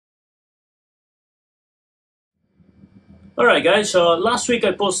Alright guys, so last week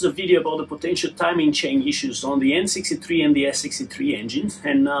I posted a video about the potential timing chain issues on the N63 and the S63 engines,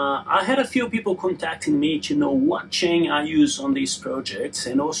 and I had a few people contacting me to know what chain I use on these projects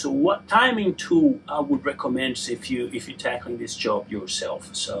and also what timing tool I would recommend if you're tackling this job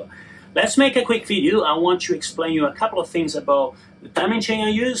yourself. So let's make a quick video. I want to explain you a couple of things about the timing chain I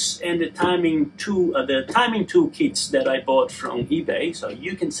use and the timing tool kits that I bought from eBay, so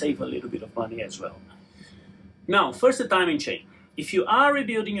you can save a little bit of money as well. Now, first the timing chain. If you are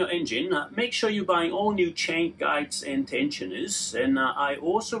rebuilding your engine, make sure you're buying all new chain guides and tensioners. And I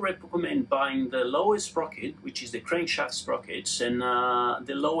also recommend buying the lower sprocket, which is the crankshaft sprockets, and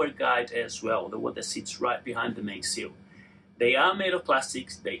the lower guide as well, the one that sits right behind the main seal. They are made of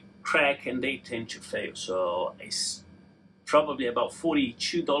plastics, they crack and they tend to fail. So it's probably about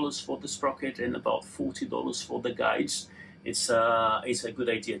 $42 for the sprocket and about $40 for the guides. It's a good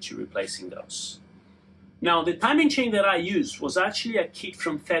idea to replacing those. Now, the timing chain that I used was actually a kit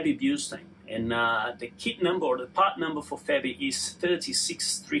from Fabi Busting, and the kit number or the part number for Fabi is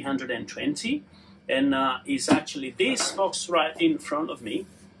 36320, and is actually this box right in front of me.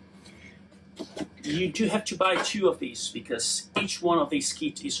 You do have to buy two of these because each one of these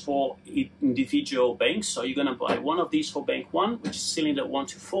kits is for individual banks. So you're going to buy one of these for bank 1, which is cylinder 1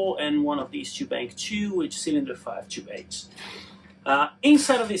 to 4, and one of these to bank 2, which is cylinder 5 to 8.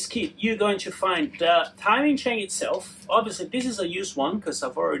 Inside of this kit, you're going to find the timing chain itself. Obviously, this is a used one because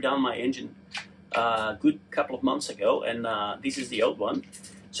I've already done my engine a good couple of months ago, and this is the old one.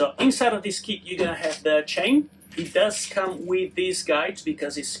 So inside of this kit, you're going to have the chain. It does come with these guides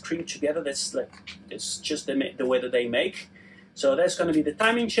because it's crimped together. It's just the way that they make. So that's going to be the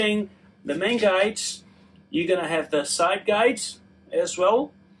timing chain, the main guides. You're going to have the side guides as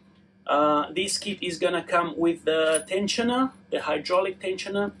well. This kit is going to come with the tensioner, the hydraulic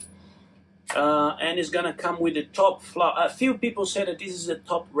tensioner, and it's going to come with the top flap. A few people said that this is the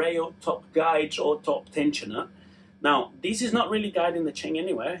top rail, top guide, or top tensioner. Now, this is not really guiding the chain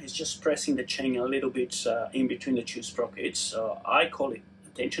anywhere. It's just pressing the chain a little bit in between the two sprockets. So I call it a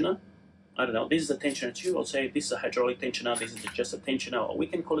tensioner. I don't know, this is a tensioner too. I'll say this is a hydraulic tensioner, this is just a tensioner, or we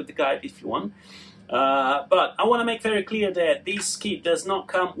can call it the guide if you want. But I want to make very clear that this kit does not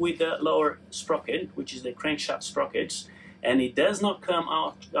come with the lower sprocket, which is the crankshaft sprockets, and it does not come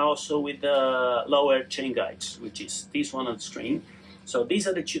out also with the lower chain guides, which is this one on the screen. So these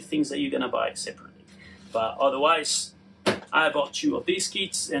are the two things that you're going to buy separately. But otherwise, I bought two of these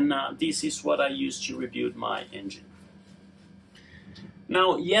kits, and this is what I use to rebuild my engine.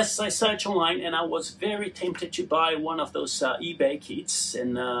 Now, yes, I searched online, and I was very tempted to buy one of those eBay kits,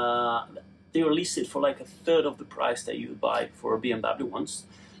 and they were listed for like a third of the price that you would buy for a BMW ones.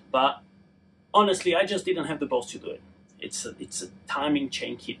 But honestly, I just didn't have the balls to do it. It's a timing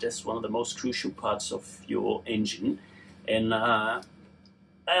chain kit. That's one of the most crucial parts of your engine. And I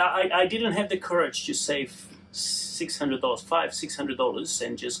didn't have the courage to save $600, $600,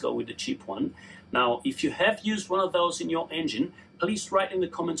 and just go with the cheap one. Now, if you have used one of those in your engine, please write in the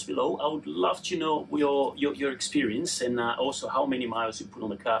comments below. I would love to know your experience and also how many miles you put on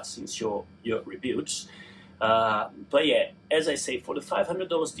the car since your rebuilds. But yeah, as I say, for the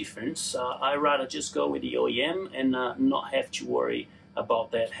 $500 difference, I'd rather just go with the OEM and not have to worry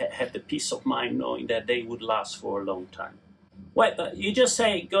about that, have the peace of mind knowing that they would last for a long time. Wait, but you just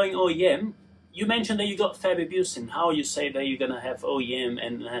say going OEM. You mentioned that you got Fabi Busting. How you say that you're going to have OEM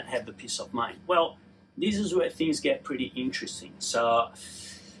and have the peace of mind? Well, this is where things get pretty interesting. So,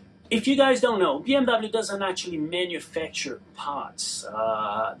 if you guys don't know, BMW doesn't actually manufacture parts.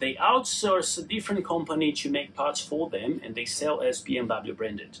 They outsource a different company to make parts for them, and they sell as BMW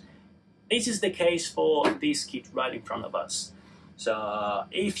branded. This is the case for this kit right in front of us. So,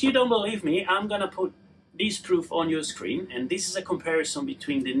 if you don't believe me, I'm going to put this proof on your screen, and this is a comparison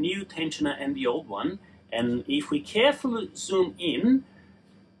between the new tensioner and the old one. And if we carefully zoom in,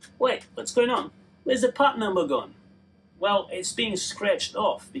 wait, what's going on? Where's the part number gone? Well, it's being scratched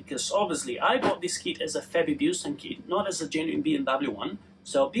off because obviously I bought this kit as a Fabi Busting kit, not as a genuine BMW one.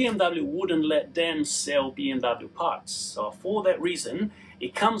 So BMW wouldn't let them sell BMW parts. So for that reason,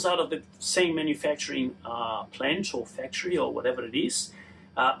 it comes out of the same manufacturing plant or factory or whatever it is.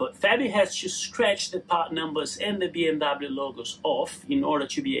 But Fabi has to scratch the part numbers and the BMW logos off in order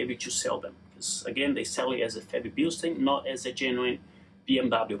to be able to sell them. Because again, they sell it as a Fabi Busting, not as a genuine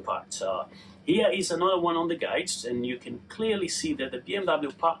BMW part. So here is another one on the guides, and you can clearly see that the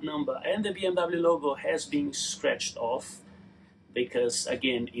BMW part number and the BMW logo has been scratched off because,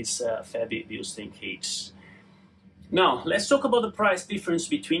 again, it's a Fabi Busting kit. Now, let's talk about the price difference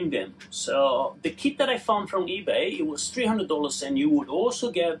between them. So, the kit that I found from eBay, it was $300, and you would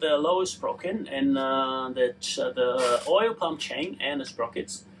also get the lowest sprocket and the oil pump chain and the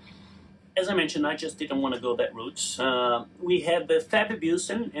sprockets. As I mentioned, I just didn't want to go that route. We had the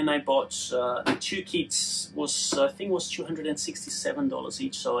Fabi, and I bought the two kits. I think was $267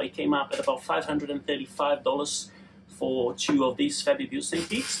 each, so it came up at about $535 for two of these Fabi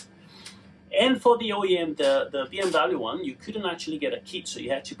kits. And for the OEM, the BMW one, you couldn't actually get a kit, so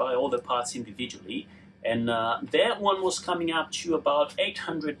you had to buy all the parts individually. And that one was coming up to about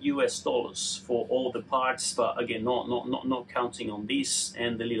 $800 for all the parts, but again, not counting on this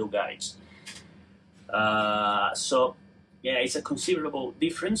and the little guides. So yeah, it's a considerable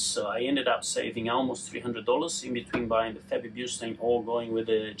difference. So I ended up saving almost $300 in between buying the Fabi or going with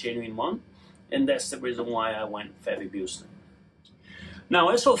the genuine one, and that's the reason why I went Fabi. Now,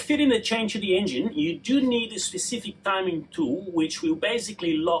 as for fitting the chain to the engine, you do need a specific timing tool which will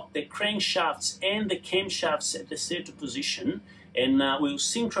basically lock the crankshafts and the camshafts at the center position, and will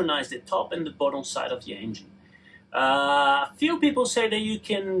synchronize the top and the bottom side of the engine. Few people say that you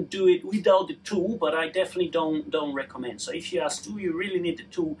can do it without the tool, but I definitely don't recommend. So if you ask, do you really need the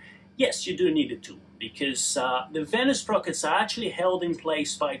tool? Yes, you do need the tool, because the Venus sprockets are actually held in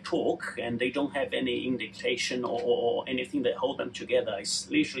place by torque, and they don't have any indentation or anything that hold them together. It's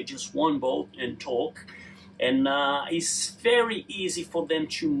literally just one bolt and torque, and it's very easy for them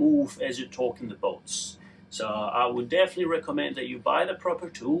to move as you torque in the bolts. So I would definitely recommend that you buy the proper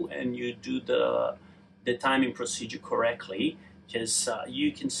tool and you do the timing procedure correctly, because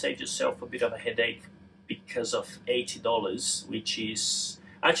you can save yourself a bit of a headache because of $80, which is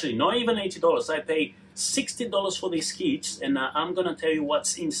actually not even $80. I paid $60 for these kits, and I'm gonna tell you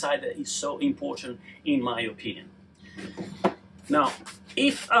what's inside that is so important in my opinion. Now,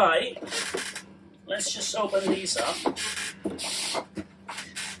 let's just open these up.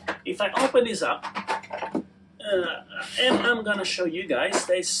 If I open this up, and I'm gonna show you guys,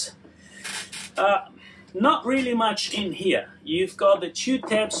 there's not really much in here. You've got the two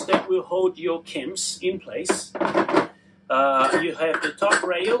tabs that will hold your cams in place. You have the top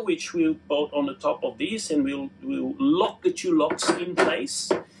rail, which will bolt on the top of this, and will lock the two locks in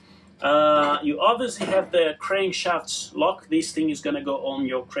place. You obviously have the crankshaft lock. This thing is going to go on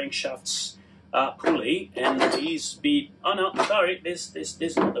your crankshaft's pulley, and these be. Oh no, sorry, this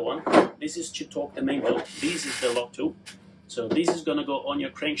is not the one. This is to torque the main bolt. This is the lock tool. So this is going to go on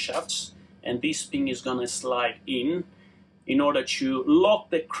your crankshafts, and this thing is going to slide in order to lock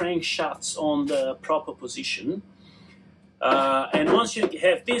the crankshafts on the proper position. And once you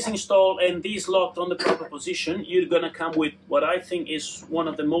have this installed and this locked on the proper position, you're going to come with what I think is one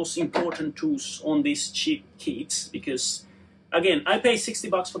of the most important tools on these cheap kits, because again, I pay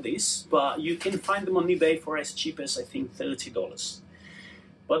 $60 for this, but you can find them on eBay for as cheap as I think $30.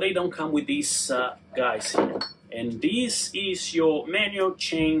 But they don't come with these guys here. And this is your manual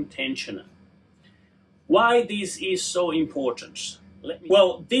chain tensioner. Why this is so important?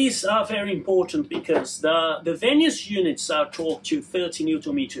 Well, these are very important because the Venus units are torqued to 30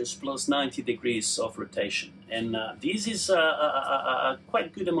 Newton meters plus 90 degrees of rotation, and this is a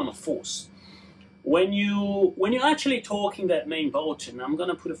quite good amount of force. When you're actually torquing that main bolt, and I'm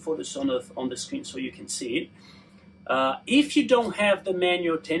gonna put a photo on the screen so you can see it. If you don't have the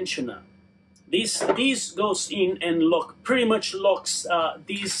manual tensioner, this goes in and pretty much locks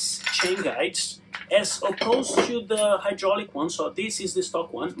these chain guides, as opposed to the hydraulic one. So this is the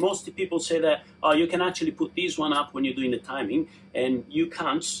stock one. Most people say that you can actually put this one up when you're doing the timing, and you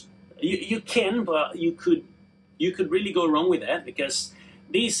can't. You can, but you could really go wrong with that, because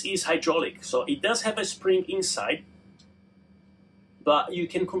this is hydraulic. So it does have a spring inside, but you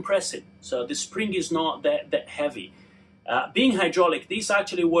can compress it. So the spring is not that heavy. Being hydraulic, this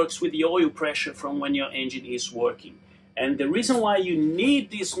actually works with the oil pressure from when your engine is working. And the reason why you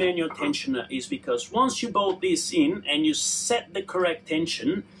need this manual tensioner is because once you bolt this in and you set the correct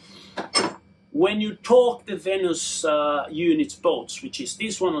tension, when you torque the Venus units bolts, which is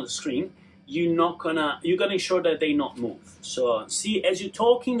this one on the screen, you're gonna ensure that they not move. So see, as you're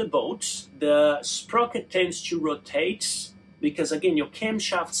torquing the bolts, the sprocket tends to rotate, because again, your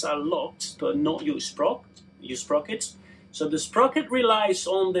camshafts are locked, but not your sprockets. So the sprocket relies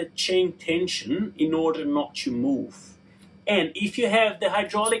on the chain tension in order not to move. And if you have the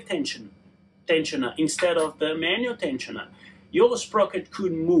hydraulic tensioner instead of the manual tensioner, your sprocket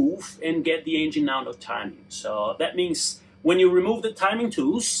could move and get the engine out of timing. So that means when you remove the timing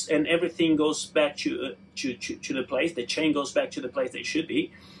tools and everything goes back to the place, the chain goes back to the place they should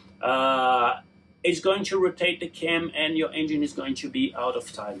be, it's going to rotate the cam and your engine is going to be out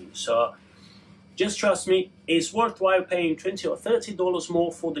of timing. So just trust me, it's worthwhile paying $20 or $30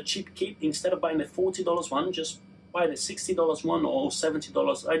 more for the cheap kit instead of buying the $40 one. Just buy the $60 one or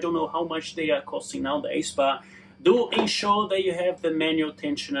 $70. I don't know how much they are costing nowadays, but do ensure that you have the manual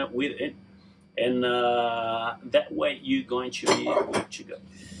tensioner with it, and that way you're going to be good to go.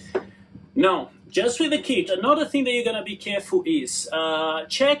 Now, just with the kit, another thing that you're going to be careful is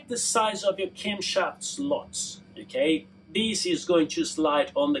check the size of your camshaft slots, okay? This is going to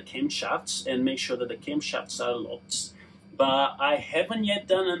slide on the camshafts, and make sure that the camshafts are locked. But I haven't yet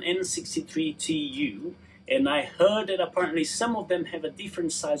done an N63 TU, and I heard that apparently some of them have a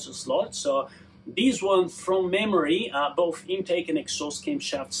different size of slot. So these ones, from memory, both intake and exhaust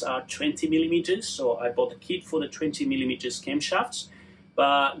camshafts are 20 millimeters. So I bought a kit for the 20 millimeters camshafts.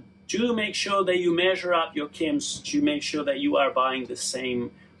 But do make sure that you measure up your cams to make sure that you are buying the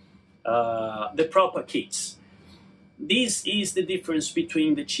same, the proper kits. This is the difference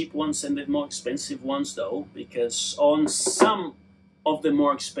between the cheap ones and the more expensive ones, though, because on some of the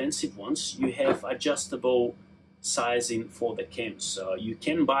more expensive ones, you have adjustable sizing for the cams. So you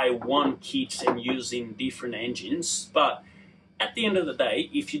can buy one kit and using different engines, but at the end of the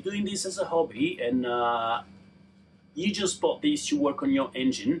day, if you're doing this as a hobby and you just bought these to work on your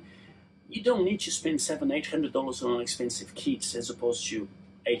engine, you don't need to spend $700–800 on expensive kits as opposed to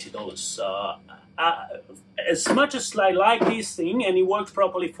 $80. As much as I like this thing and it works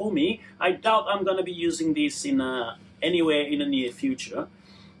properly for me, I doubt I'm going to be using this in anywhere in the near future.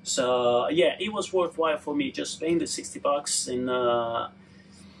 So yeah, it was worthwhile for me just paying the $60 and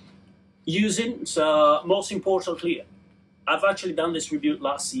using. So most importantly, I've actually done this review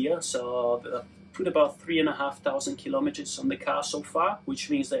last year, so I put about 3,500 kilometers on the car so far, which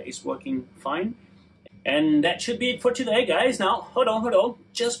means that it's working fine. And that should be it for today, guys. Now, hold on,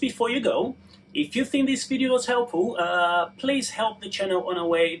 just before you go, if you think this video was helpful, please help the channel in a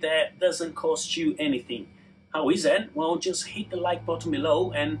way that doesn't cost you anything. How is that? Well, just hit the like button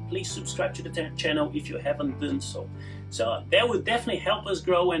below and please subscribe to the channel if you haven't done so. So that will definitely help us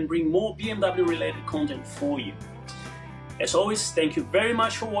grow and bring more BMW related content for you. As always, thank you very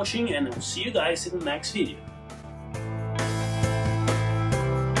much for watching, and I'll see you guys in the next video.